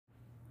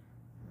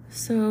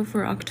So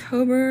for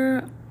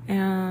October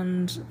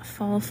and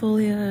fall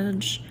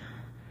foliage,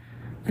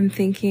 I'm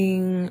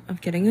thinking of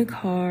getting a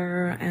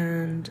car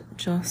and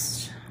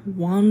just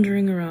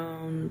wandering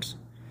around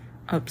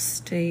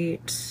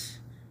upstate,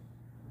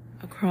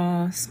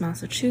 across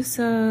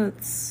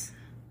Massachusetts,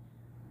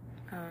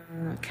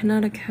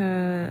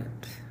 Connecticut,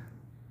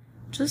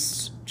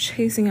 just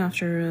chasing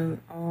after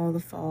all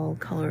the fall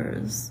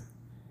colors.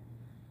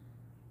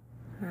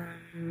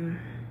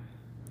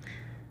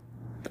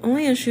 The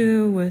only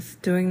issue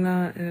with doing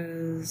that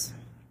is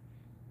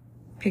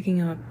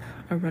picking up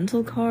a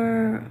rental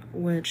car,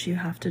 which you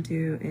have to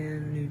do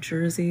in New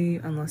Jersey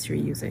unless you're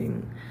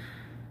using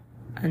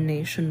a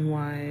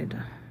nationwide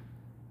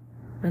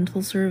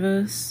rental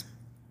service.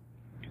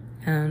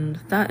 And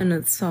that in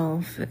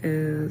itself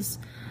is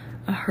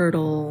a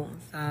hurdle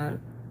that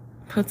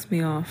puts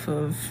me off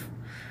of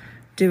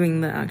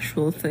doing the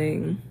actual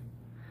thing.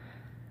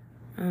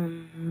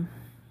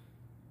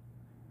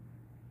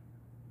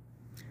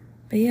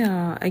 But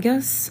yeah, I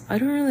guess I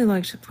don't really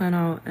like to plan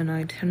out an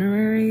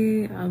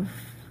itinerary of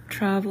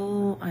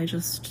travel. I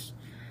just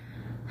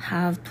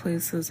have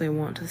places I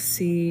want to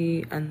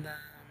see, and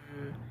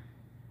then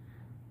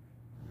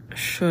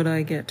should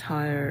I get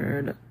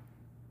tired,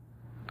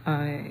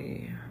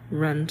 I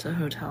rent a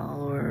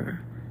hotel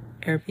or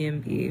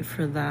Airbnb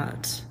for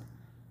that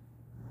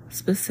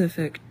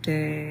specific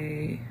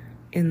day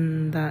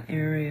in that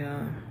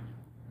area.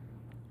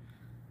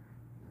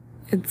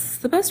 It's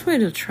the best way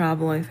to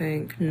travel, I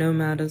think,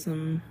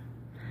 nomadism,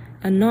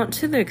 and not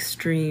to the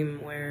extreme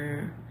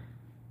where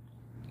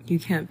you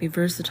can't be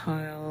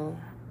versatile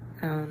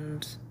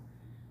and,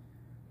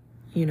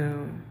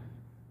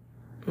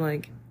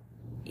 like,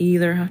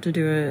 either have to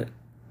do it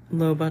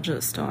low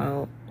budget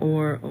style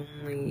or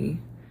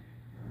only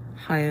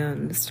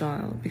high-end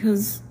style,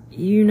 because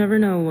you never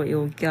know what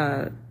you'll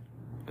get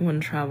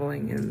when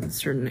traveling in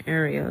certain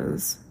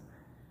areas.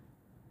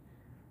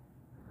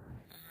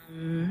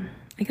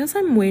 I guess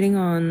I'm waiting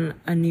on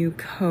a new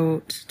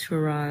coat to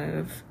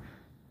arrive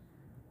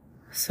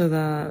so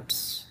that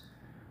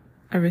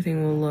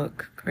everything will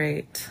look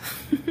great.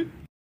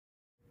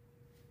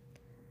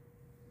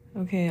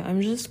 Okay,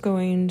 I'm just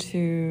going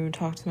to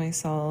talk to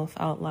myself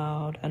out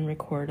loud and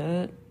record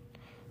it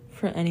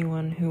for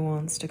anyone who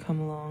wants to come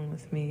along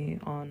with me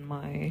on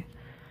my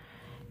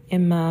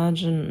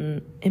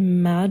imagined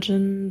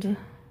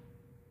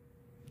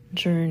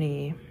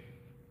journey.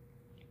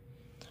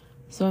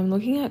 So I'm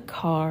looking at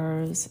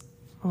cars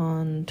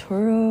on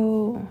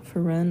Turo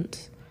for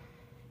rent,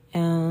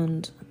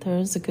 and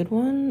there's a good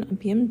one, a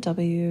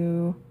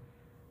BMW,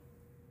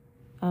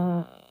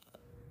 that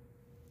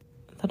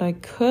I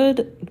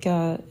could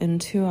get in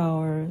 2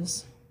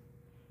 hours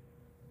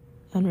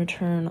and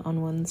return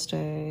on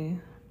Wednesday,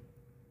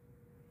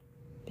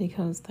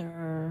 because there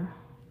are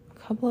a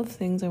couple of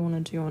things I want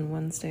to do on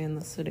Wednesday in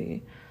the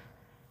city.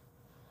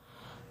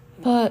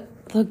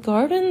 But the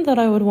garden that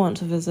I would want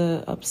to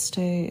visit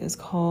upstate is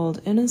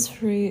called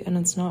Innisfree, and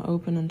it's not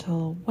open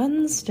until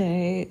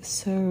Wednesday,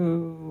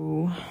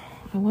 so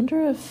I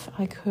wonder if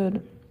I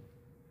could...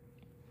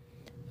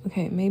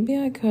 Okay, maybe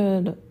I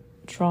could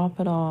drop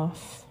it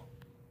off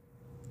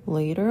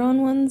later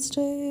on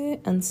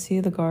Wednesday and see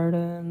the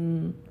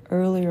garden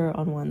earlier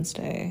on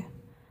Wednesday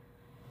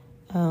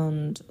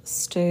and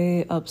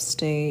stay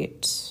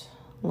upstate,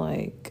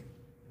 like,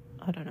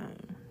 I don't know,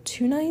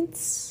 2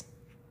 nights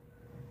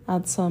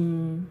at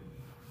some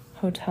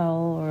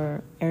hotel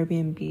or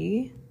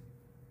Airbnb.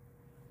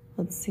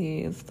 Let's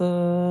see,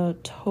 the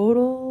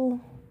total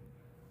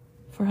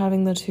for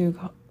having the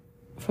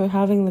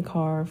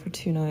car for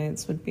 2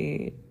 nights would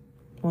be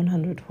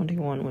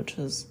 $121, which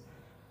is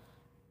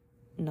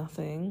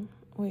nothing.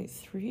 Wait,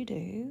 3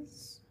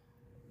 days?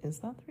 Is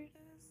that 3 days?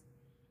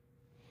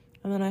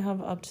 And then I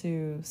have up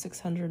to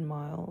 600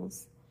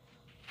 miles.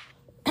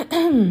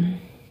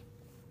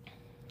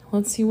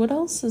 Let's see, what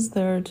else is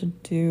there to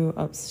do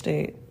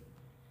upstate?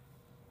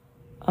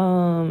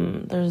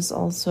 There's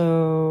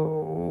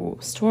also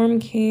Storm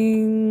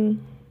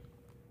King,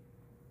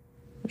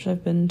 which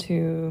I've been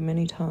to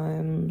many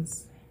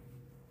times.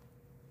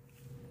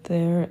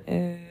 There's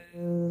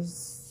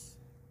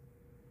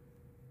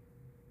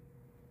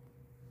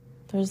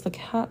the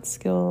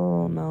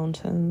Catskill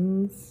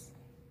Mountains,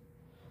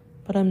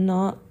 but I'm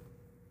not,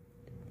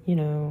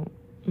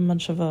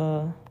 much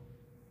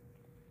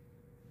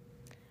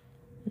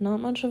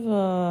of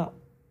a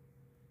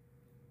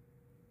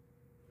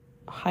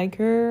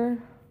hiker.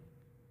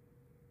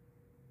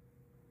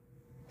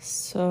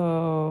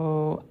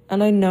 So,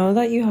 and I know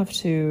that you have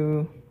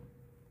to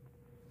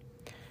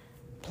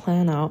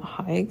plan out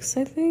hikes,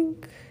 I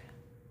think,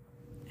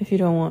 if you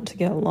don't want to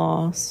get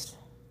lost.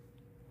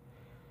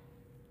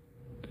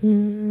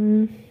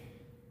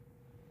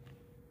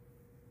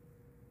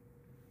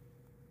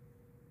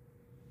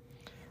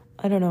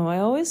 I don't know, I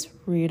always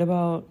read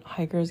about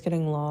hikers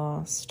getting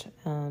lost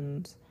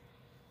and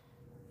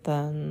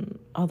then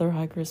other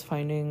hikers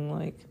finding,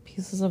 like,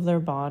 pieces of their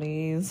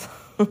bodies.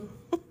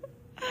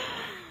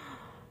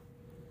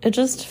 It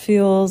just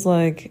feels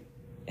like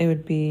it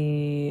would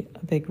be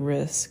a big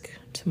risk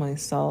to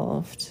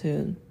myself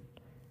to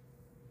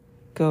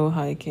go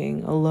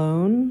hiking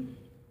alone.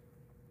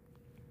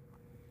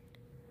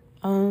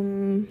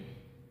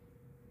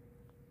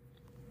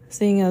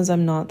 Seeing as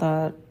I'm not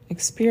that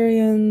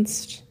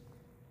experienced.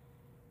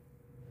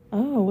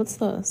 Oh, what's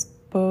this?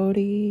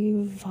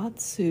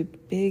 Bodhivatsu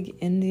Big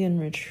Indian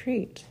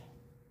Retreat.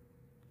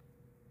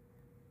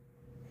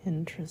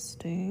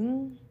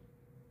 Interesting.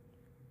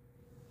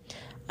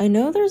 I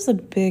know there's a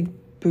big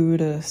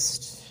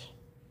Buddhist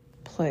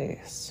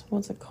place.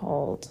 What's it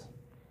called?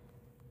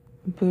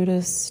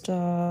 Buddhist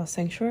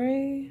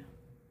sanctuary?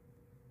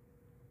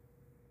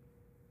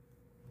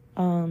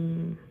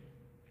 On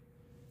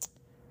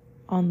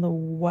the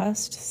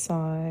west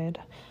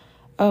side.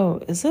 Oh,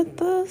 is it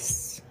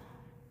this?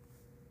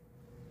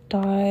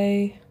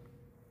 Bosatsu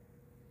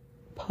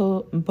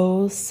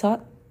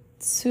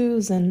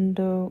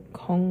Zendo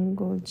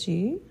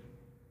Kongoji?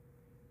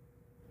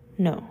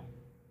 No.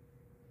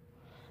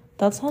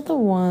 That's not the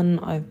one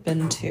I've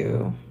been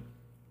to.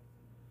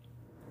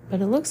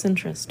 But it looks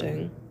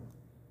interesting.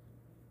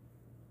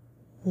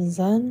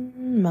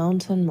 Zen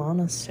Mountain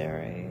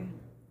Monastery.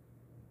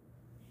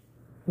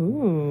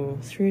 Ooh,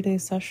 3-day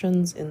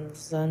sessions in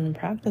Zen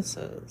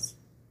practices.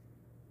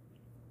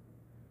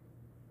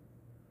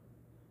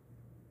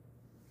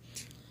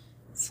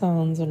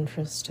 Sounds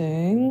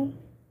interesting.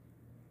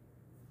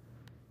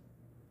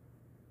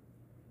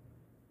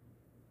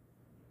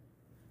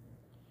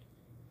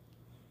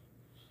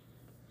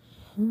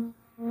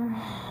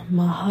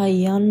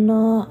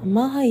 Mahayana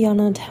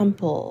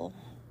Temple.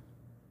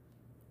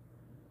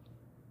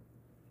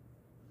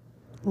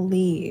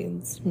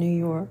 Leeds, New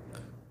York.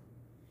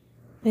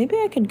 Maybe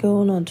I could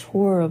go on a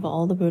tour of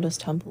all the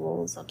Buddhist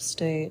temples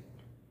upstate.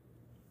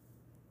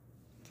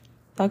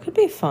 That could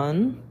be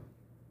fun.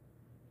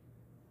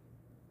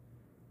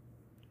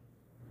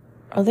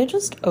 Are they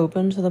just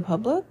open to the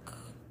public?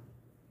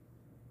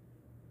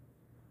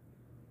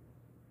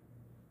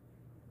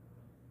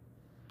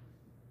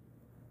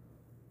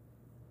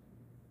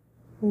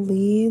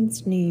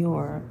 Leeds, New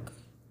York.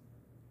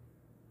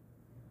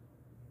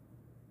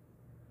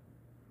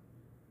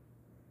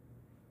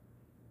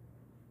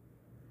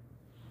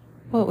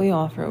 What we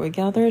offer, we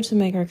gather to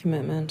make our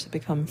commitment to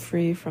become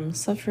free from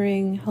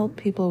suffering, help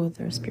people with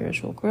their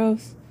spiritual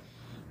growth,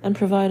 and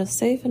provide a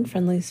safe and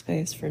friendly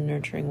space for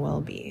nurturing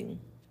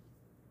well-being.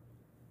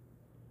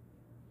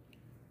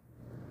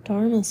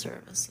 Dharma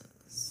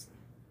services.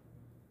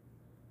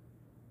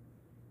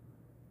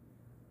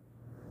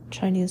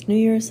 Chinese New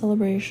Year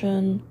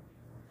celebration,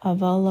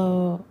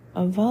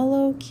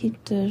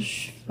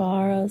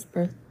 Avalokiteshvara's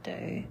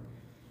birthday,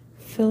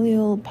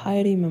 filial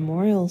piety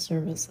memorial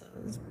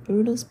services,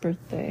 Buddha's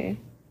birthday,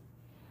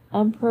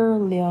 Emperor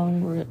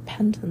Liang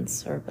repentance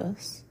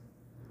service,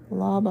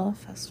 Laba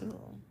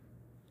festival.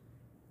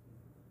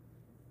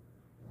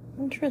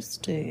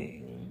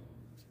 Interesting.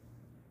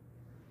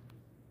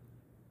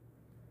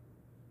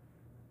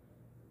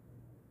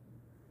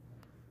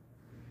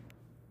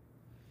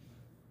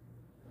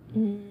 I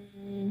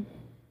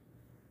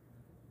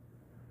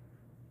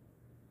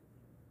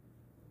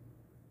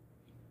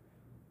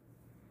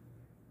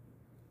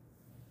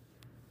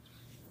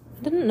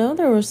didn't know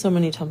there were so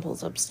many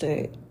temples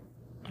upstate.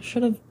 I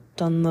should have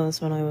done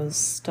those when I was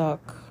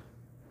stuck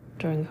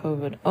during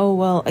COVID. Oh,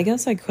 well, I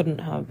guess I couldn't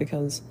have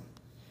because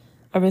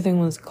everything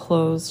was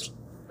closed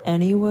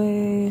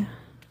anyway.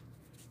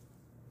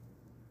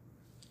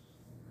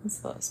 What's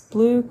this?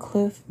 Blue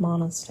Cliff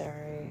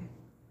Monastery.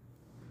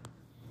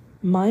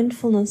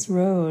 Mindfulness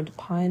Road,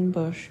 Pine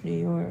Bush, New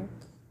York.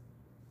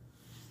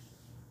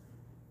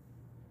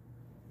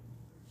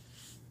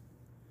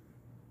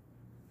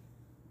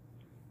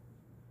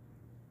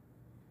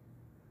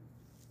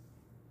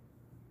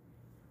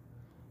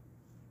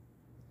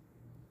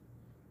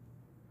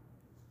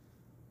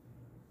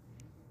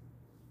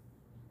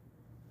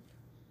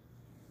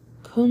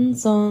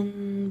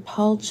 Kunzon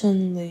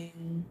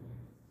Palchenling.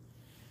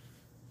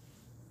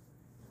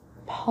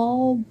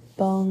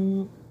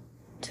 Palbang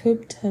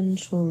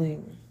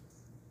Tubtenschuling.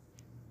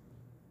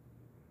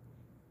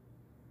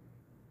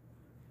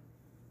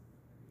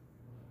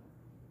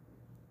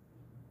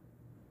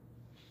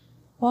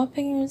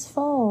 Wappingers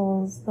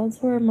Falls.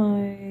 That's where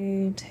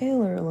my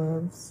tailor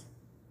lives.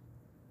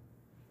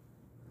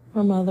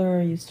 My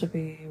mother used to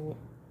be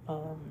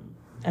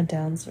a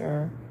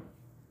dancer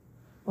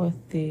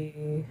with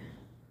the,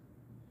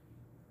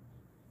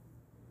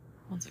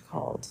 what's it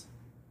called?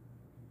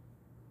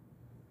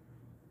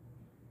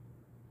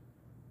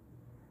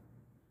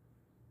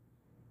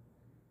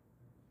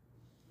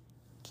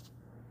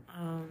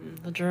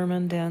 The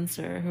German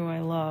dancer who I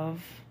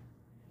love.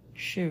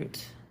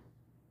 Shoot.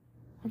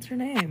 What's her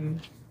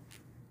name?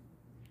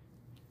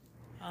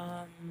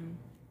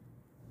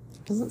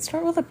 Does it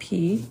start with a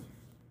P?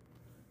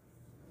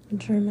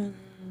 German.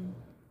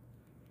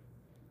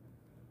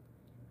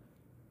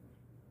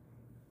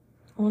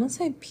 I want to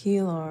say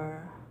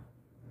Pilar,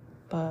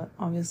 but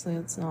obviously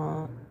it's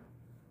not.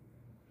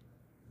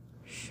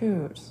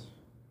 Shoot.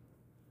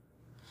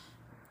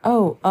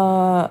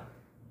 Oh,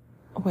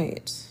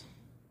 wait.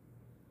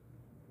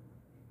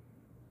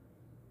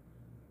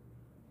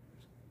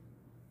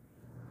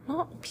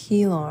 Not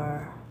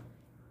Pilar.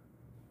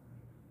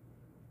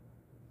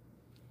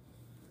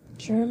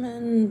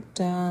 German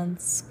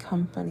dance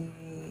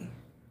company.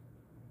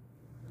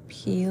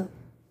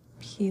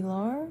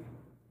 Pilar?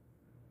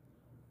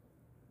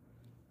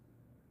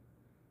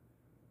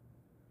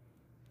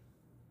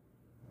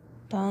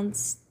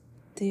 Dance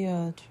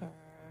theater.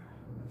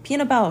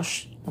 Pina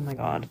Bausch. Oh my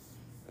god.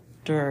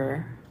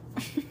 Durr.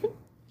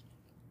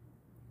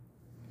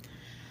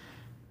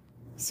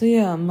 So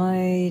yeah,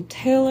 my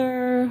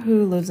tailor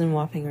who lives in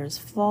Wappingers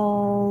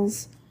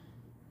Falls,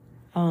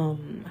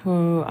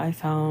 who I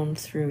found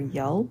through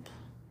Yelp,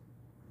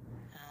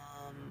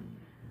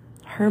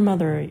 her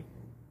mother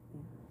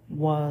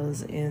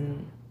was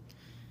in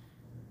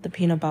the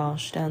Pina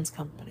Bausch dance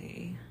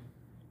company.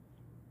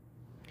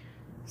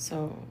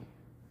 So,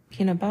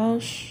 Pina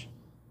Bausch,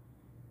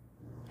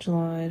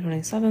 July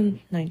 27th,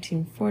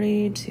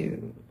 1940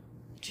 to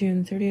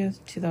June 30th,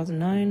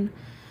 2009,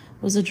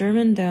 was a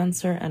German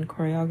dancer and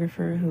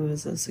choreographer who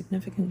was a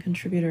significant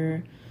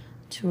contributor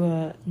to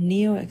a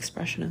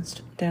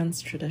neo-expressionist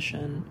dance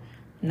tradition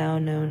now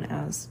known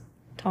as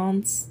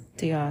Tanz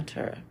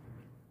Theater.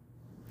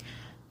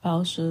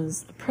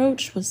 Bausch's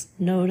approach was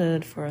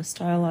noted for a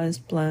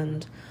stylized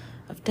blend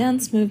of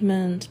dance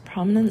movement,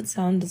 prominent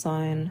sound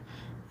design,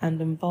 and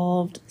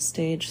involved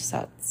stage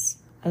sets,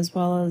 as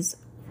well as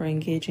for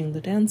engaging the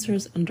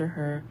dancers under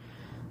her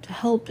to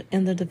help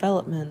in the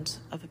development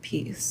of a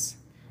piece,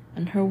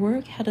 and her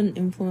work had an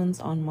influence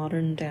on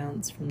modern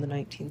dance from the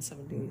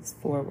 1970s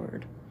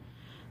forward.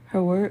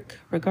 Her work,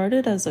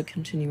 regarded as a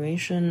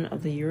continuation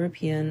of the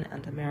European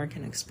and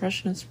American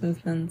expressionist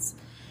movements,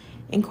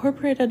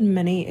 incorporated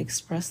many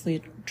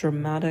expressly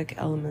dramatic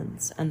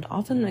elements and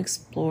often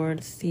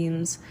explored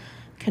themes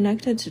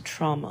connected to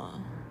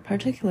trauma,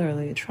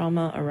 particularly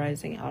trauma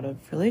arising out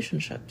of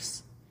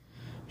relationships.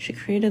 She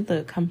created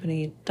the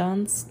company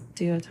Tanz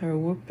Theater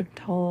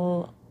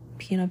Wuppertal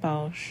Pina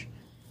Bausch,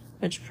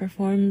 which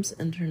performs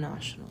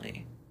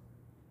internationally.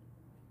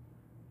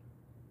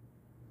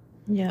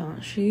 Yeah,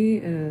 she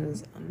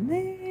is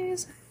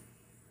amazing.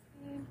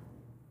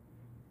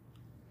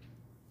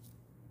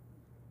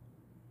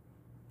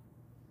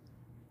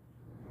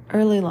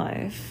 Early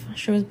life.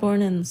 She was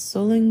born in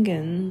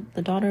Solingen,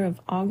 the daughter of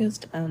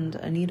August and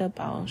Anita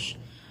Bausch,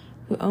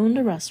 who owned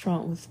a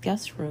restaurant with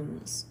guest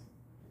rooms,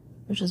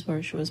 which is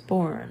where she was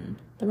born.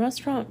 The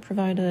restaurant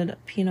provided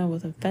Pina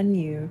with a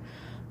venue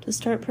to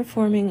start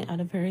performing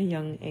at a very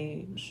young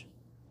age.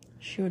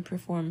 She would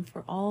perform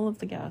for all of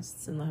the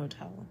guests in the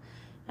hotel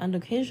and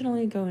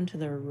occasionally go into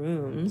their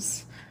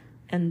rooms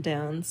and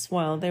dance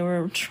while they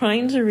were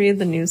trying to read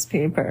the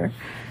newspaper.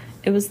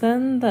 It was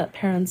then that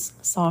parents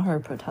saw her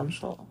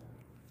potential.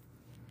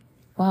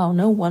 Wow,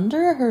 no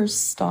wonder her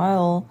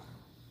style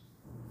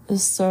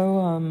is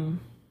so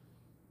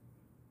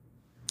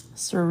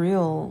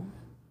surreal,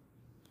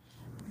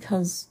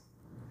 because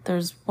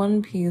there's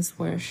one piece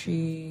where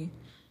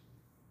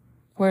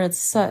it's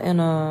set in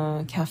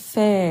a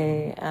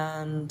cafe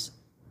and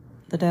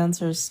the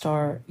dancers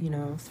start,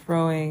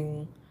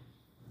 throwing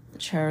the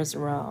chairs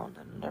around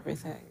and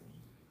everything.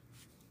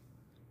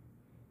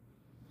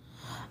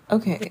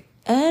 Okay,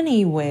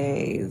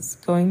 anyways,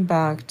 going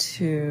back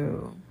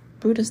to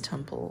Buddhist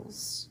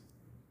temples.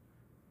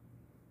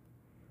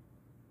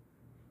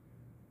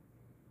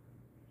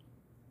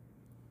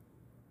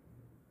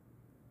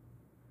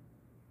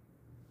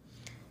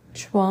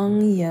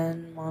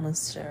 Chuangyan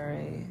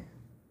Monastery.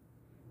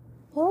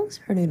 That looks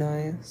pretty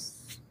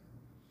nice.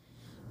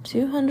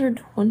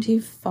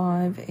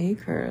 225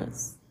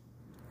 acres.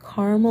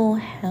 Carmel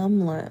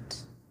Hamlet.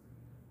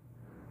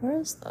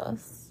 Where is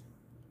this?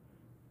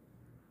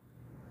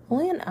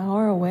 Only an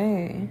hour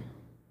away.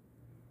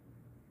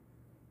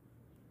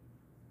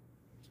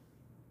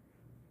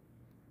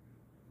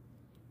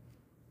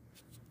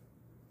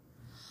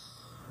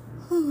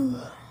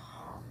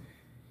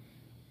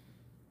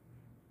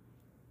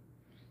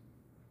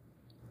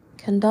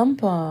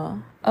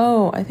 Kadampa.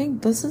 Oh, I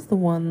think this is the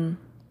one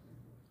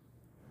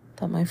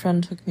that my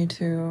friend took me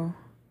to.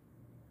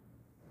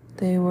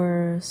 They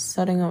were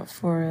setting up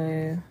for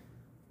a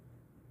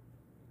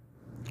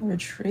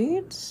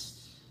retreat?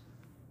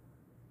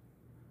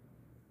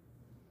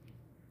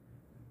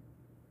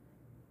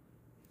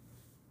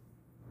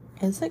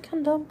 Is it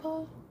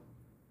Kadampa?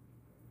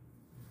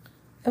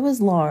 It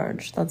was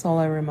large, that's all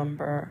I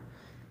remember.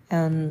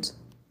 And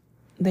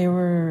they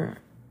were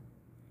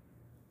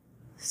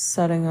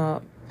setting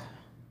up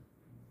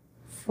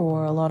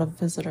for a lot of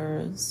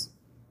visitors.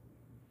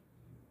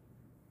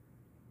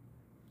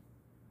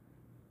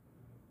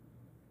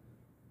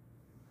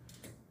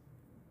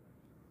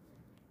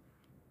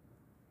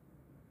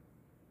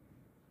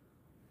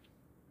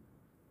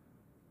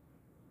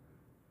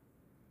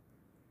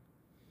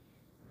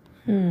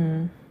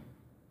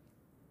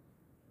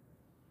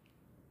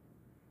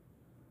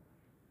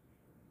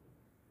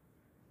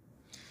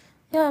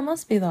 Yeah, it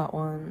must be that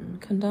one.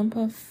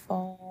 Kadampa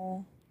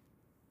Fall.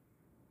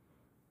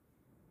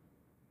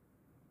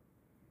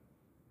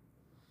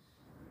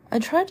 I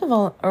tried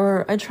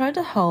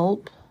to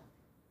help.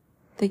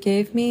 They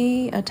gave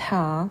me a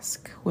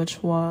task,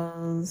 which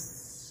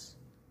was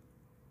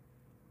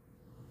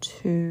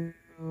to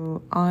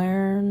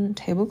iron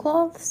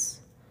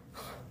tablecloths,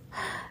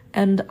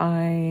 and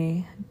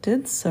I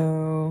did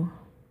so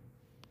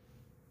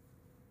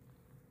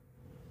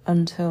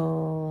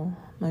until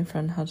my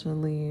friend had to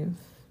leave.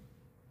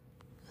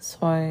 So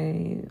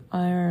I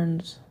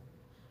ironed,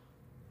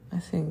 I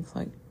think,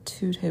 like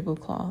 2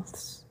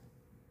 tablecloths,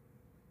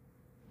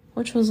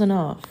 which was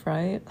enough,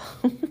 right?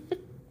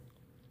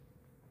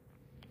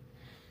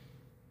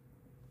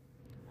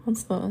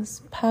 What's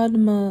this?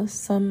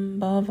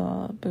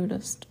 Padmasambhava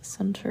Buddhist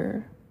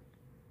Center.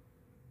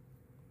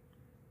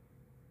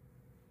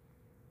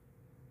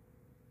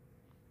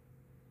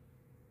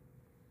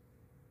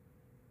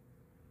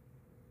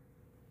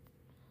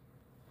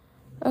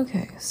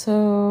 Okay,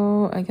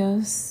 so I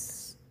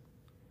guess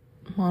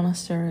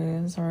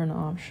monasteries are an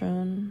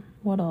option.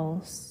 What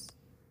else?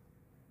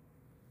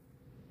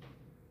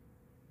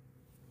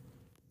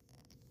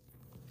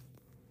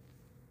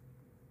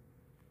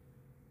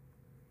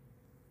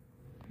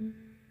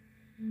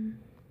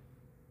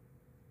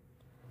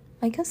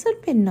 I guess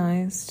it'd be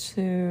nice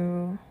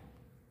to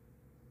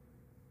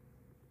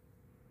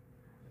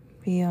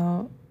be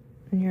out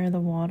near the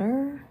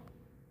water.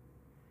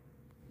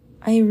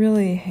 I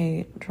really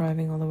hate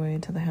driving all the way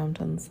to the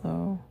Hamptons,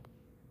 though.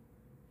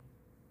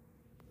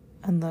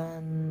 And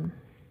then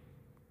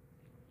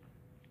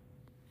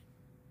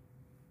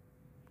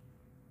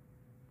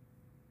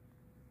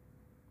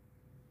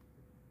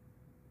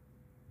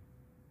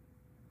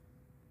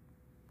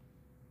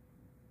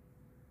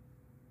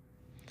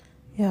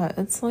yeah,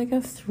 it's like a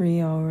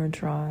 3-hour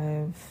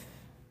drive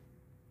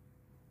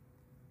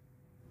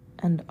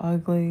and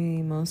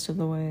ugly most of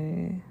the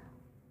way.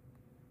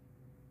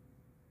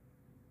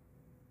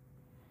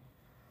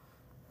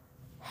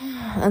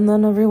 And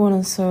then everyone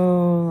is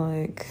so,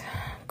 like,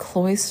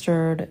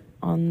 cloistered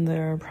on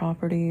their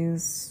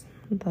properties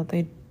that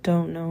they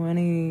don't know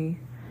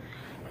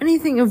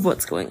anything of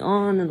what's going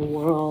on in the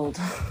world.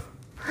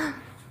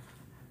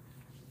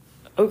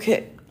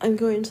 Okay, I'm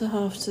going to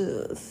have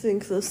to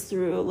think this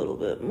through a little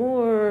bit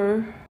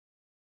more.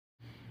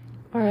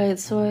 Alright,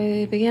 so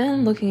I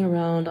began looking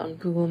around on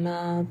Google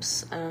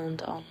Maps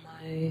and on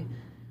my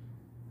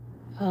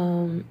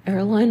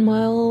airline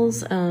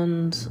miles,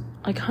 and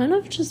I kind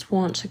of just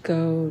want to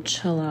go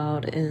chill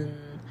out in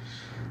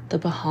the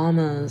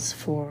Bahamas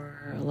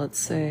for, let's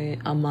say,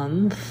 a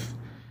month,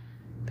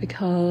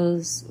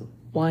 because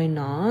why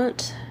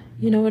not?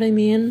 You know what I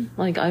mean?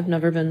 Like, I've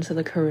never been to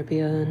the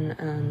Caribbean,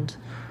 and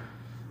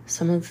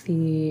some of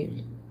the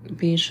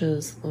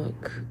beaches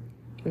look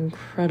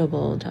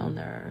incredible down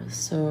there.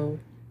 So,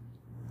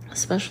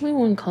 especially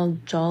one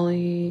called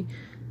Jolly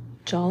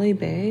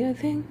Bay, I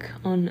think,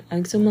 on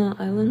Exuma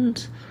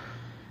Island.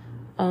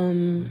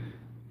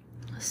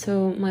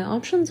 So my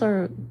options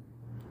are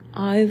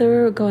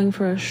either going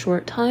for a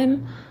short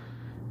time,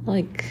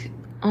 like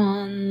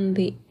on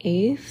the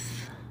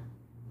 8th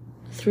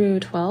through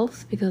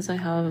 12th, because I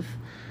have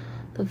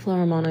the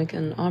Philharmonic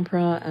and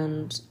Opera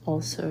and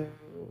also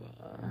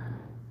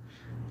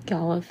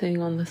gala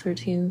thing on the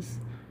 13th,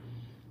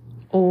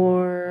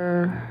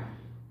 or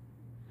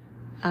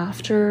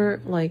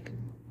after, like,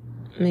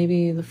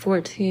 maybe the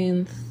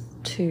 14th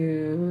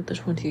to the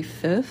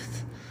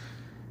 25th,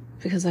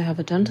 because I have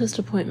a dentist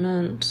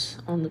appointment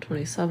on the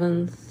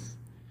 27th,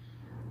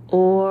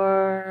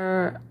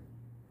 or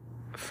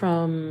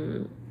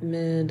from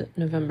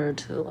mid-November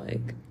to,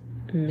 like,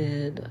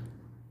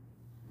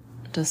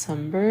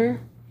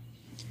 mid-December,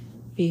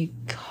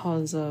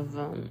 because of,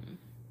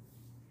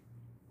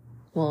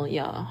 well,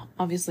 yeah,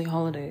 obviously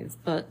holidays,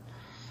 but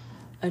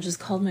I just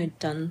called my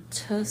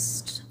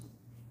dentist's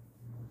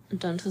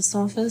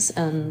office,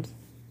 and,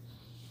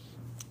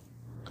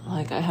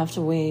 like, I have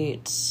to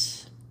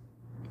wait,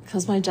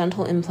 because my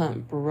dental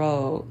implant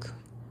broke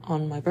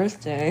on my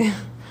birthday.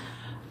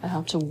 I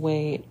have to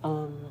wait,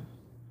 well,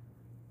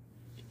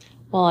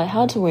 I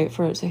had to wait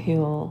for it to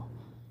heal,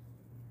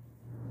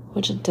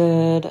 which it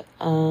did,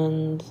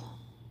 and I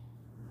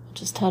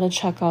just had a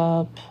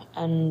checkup,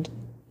 and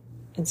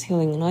it's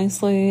healing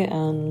nicely,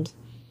 and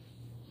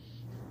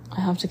I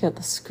have to get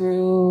the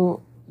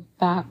screw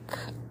back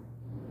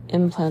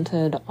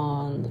implanted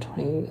on the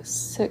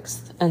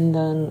 26th, and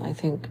then I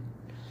think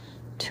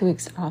 2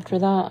 weeks after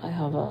that, I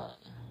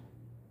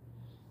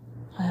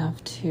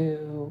have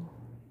to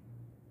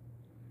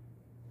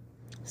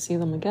see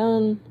them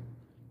again,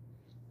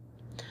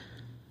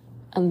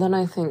 and then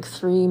I think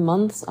 3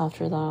 months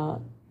after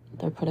that,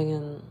 they're putting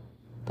in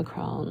the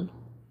crown.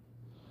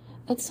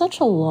 It's such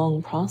a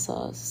long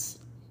process.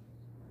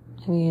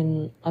 I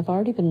mean, I've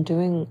already been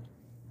doing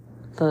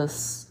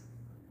this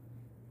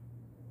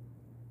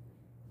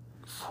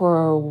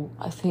for,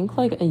 I think,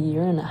 like a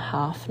year and a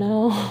half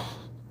now.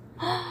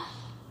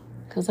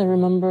 Because I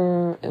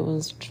remember it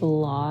was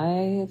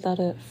July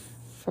that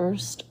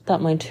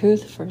my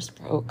tooth first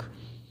broke,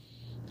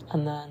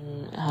 and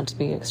then it had to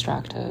be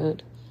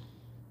extracted.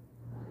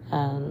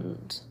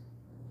 And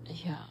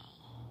yeah,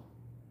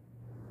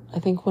 I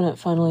think when it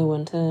finally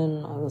went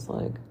in, I was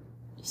like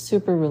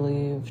super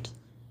relieved.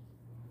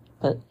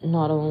 But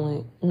not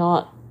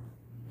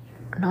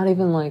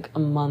even like a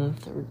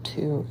month or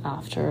two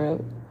after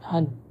it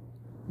had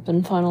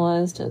been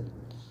finalized, it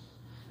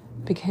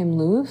became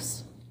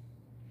loose.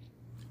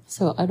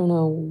 So I don't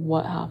know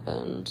what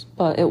happened,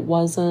 but it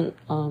wasn't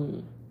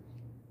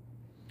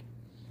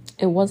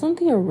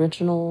the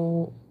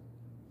original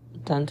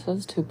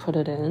dentist who put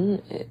it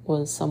in. It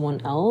was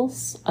someone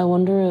else. I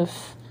wonder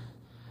if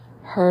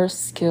her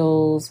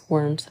skills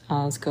weren't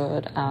as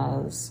good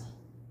as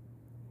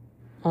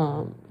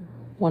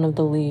one of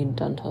the lead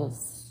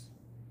dentists.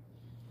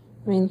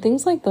 I mean,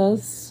 things like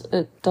this,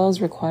 it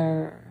does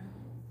require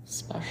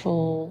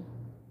special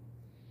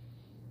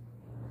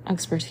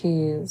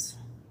expertise,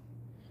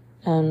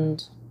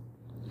 and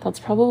that's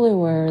probably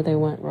where they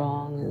went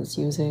wrong, is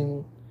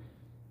using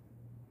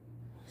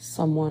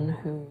someone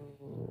who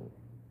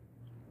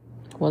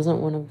wasn't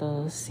one of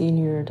the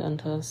senior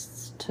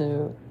dentists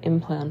to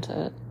implant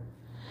it.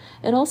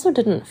 It also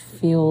didn't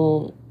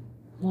feel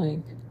like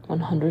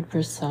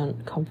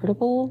 100%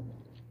 comfortable,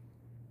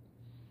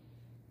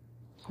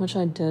 which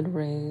I did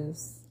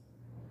raise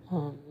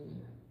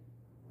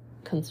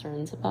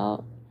concerns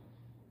about.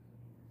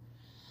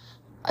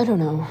 I don't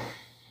know.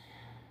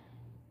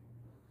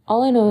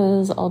 All I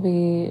know is I'll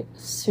be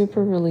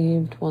super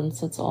relieved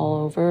once it's all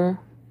over.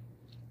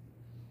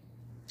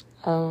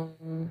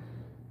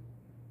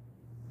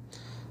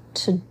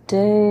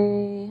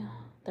 Today,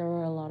 there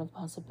were a lot of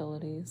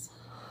possibilities.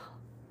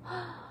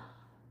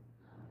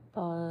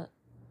 But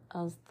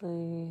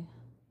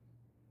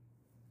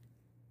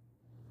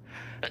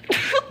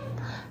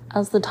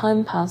as the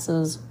time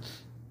passes,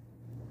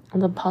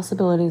 the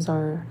possibilities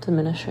are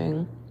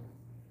diminishing.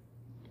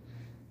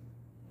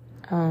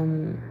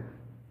 And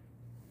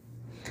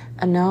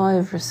now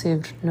I've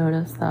received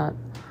notice that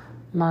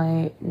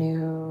my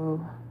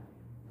new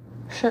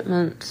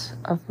shipment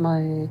of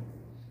my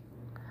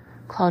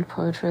cloud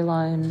poetry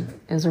line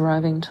is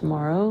arriving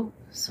tomorrow.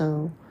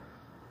 So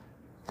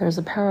there's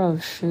a pair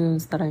of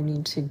shoes that I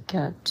need to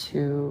get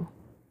to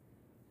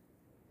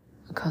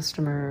a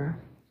customer,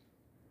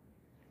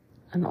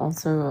 and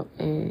also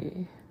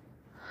an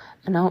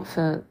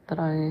outfit that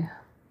I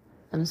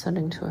am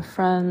sending to a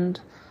friend.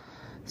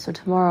 So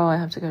tomorrow I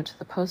have to go to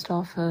the post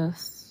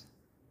office.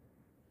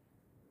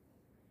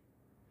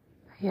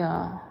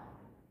 Yeah.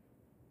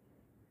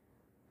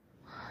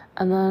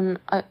 And then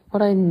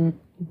what I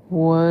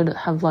would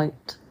have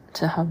liked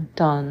to have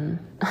done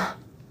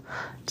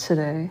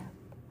today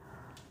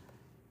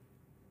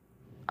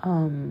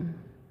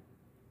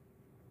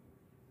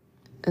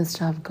is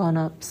to have gone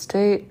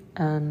upstate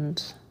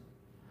and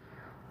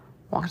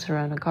walked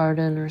around a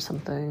garden or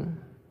something,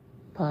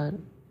 but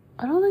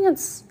I don't think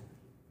it's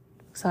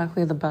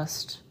exactly the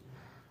best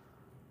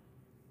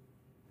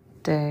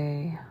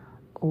day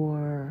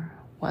or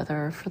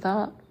weather for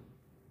that.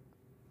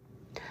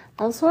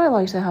 Also, I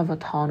like to have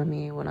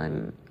autonomy when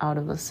I'm out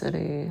of the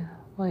city.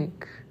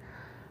 Like,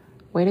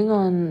 waiting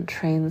on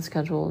train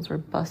schedules or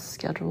bus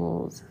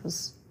schedules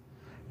is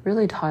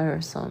really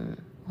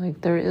tiresome.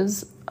 Like, there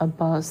is a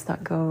bus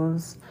that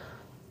goes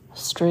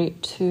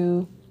straight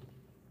to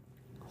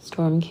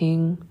Storm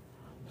King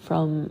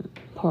from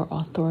Port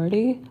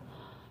Authority,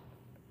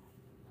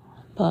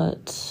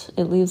 but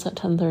it leaves at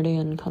 10:30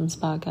 and comes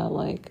back at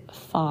like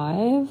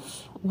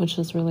 5, which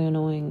is really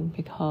annoying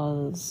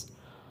because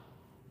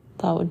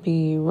that would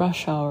be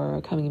rush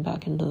hour coming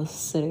back into the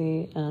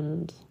city,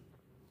 and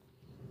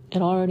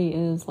it already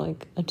is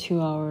like a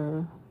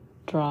 2-hour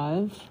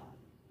drive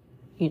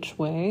each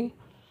way.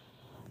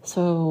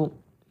 So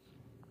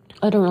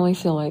I don't really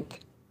feel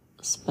like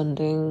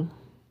spending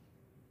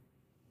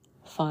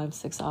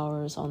 5-6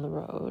 hours on the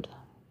road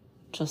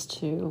just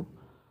to,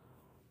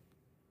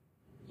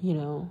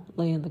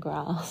 lay in the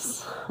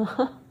grass.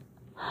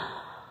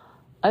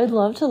 I'd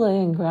love to lay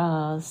in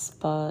grass,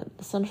 but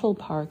Central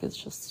Park is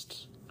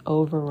just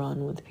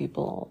overrun with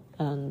people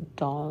and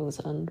dogs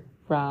and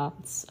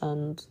rats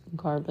and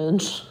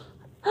garbage.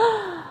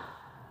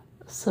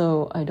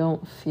 So I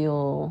don't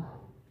feel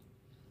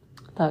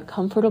that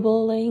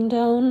comfortable laying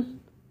down.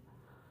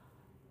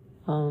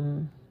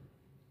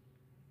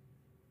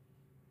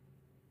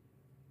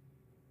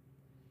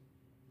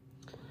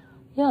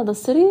 Yeah, the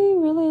city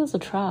really is a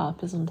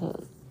trap, isn't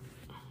it?